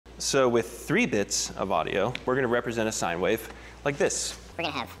So with 3 bits of audio, we're going to represent a sine wave like this. We're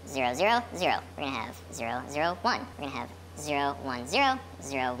going to have 0, 0, 0. We're going to have 0, 0, 1. We're going to have 0, 1, 0,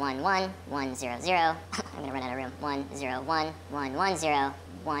 0, 1, 1, 1, 0, 0. I'm going to run out of room. 1, 0, 1, 1, 1, 0,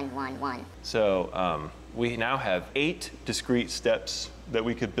 1, 1, 1. So we now have 8 discrete steps that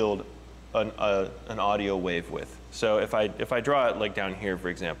we could build an audio wave with. So if I draw it like down here, for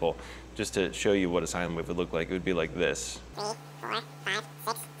example, just to show you what a sine wave would look like, it would be like this. 3, 4, 5,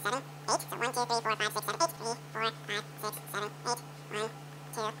 6, 7, 8. So 1, 2, 3, 4, 5, 6, 7, 8. 3, 4, 5, 6, 7, 8. 1,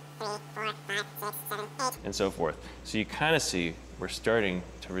 2, 3, 4, 5, 6, 7, 8. And so forth. So you kind of see we're starting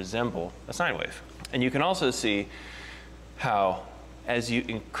to resemble a sine wave. And you can also see how as you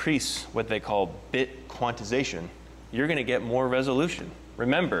increase what they call bit quantization, you're going to get more resolution.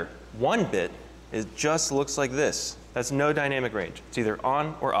 Remember, 1 bit just looks like this. That's no dynamic range. It's either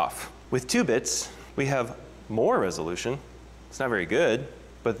on or off. With 2 bits, we have more resolution. It's not very good,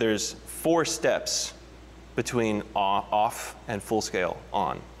 but there's 4 steps between off and full scale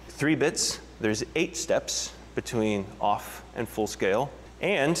on. 3 bits, there's 8 steps between off and full scale.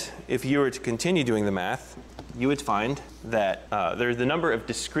 And if you were to continue doing the math, you would find that there's the number of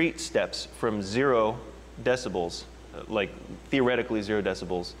discrete steps from 0 decibels, like theoretically 0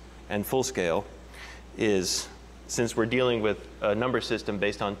 decibels, and full scale is, since we're dealing with a number system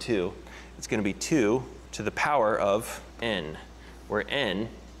based on 2, it's going to be 2 to the power of n, where n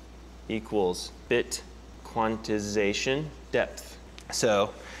equals bit quantization depth.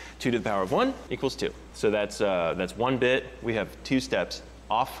 So 2 to the power of 1 equals 2. So that's 1 bit. We have 2 steps,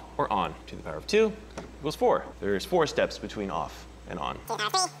 off or on. 2 to the power of 2 equals 4. There's 4 steps between off and on. 2 to the power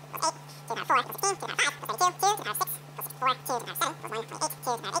of 3 equals 8. 2 to the power of 4 equals 15. 2 to the power of 5 equals 32. 2 to the power of 6 equals 4. 2 to the power of 7 equals 1.8. 2 to the power of 8 equals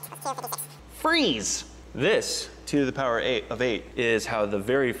 2 56. Freeze! This 2 to the power of 8 is how the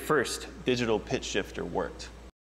very first digital pitch shifter worked.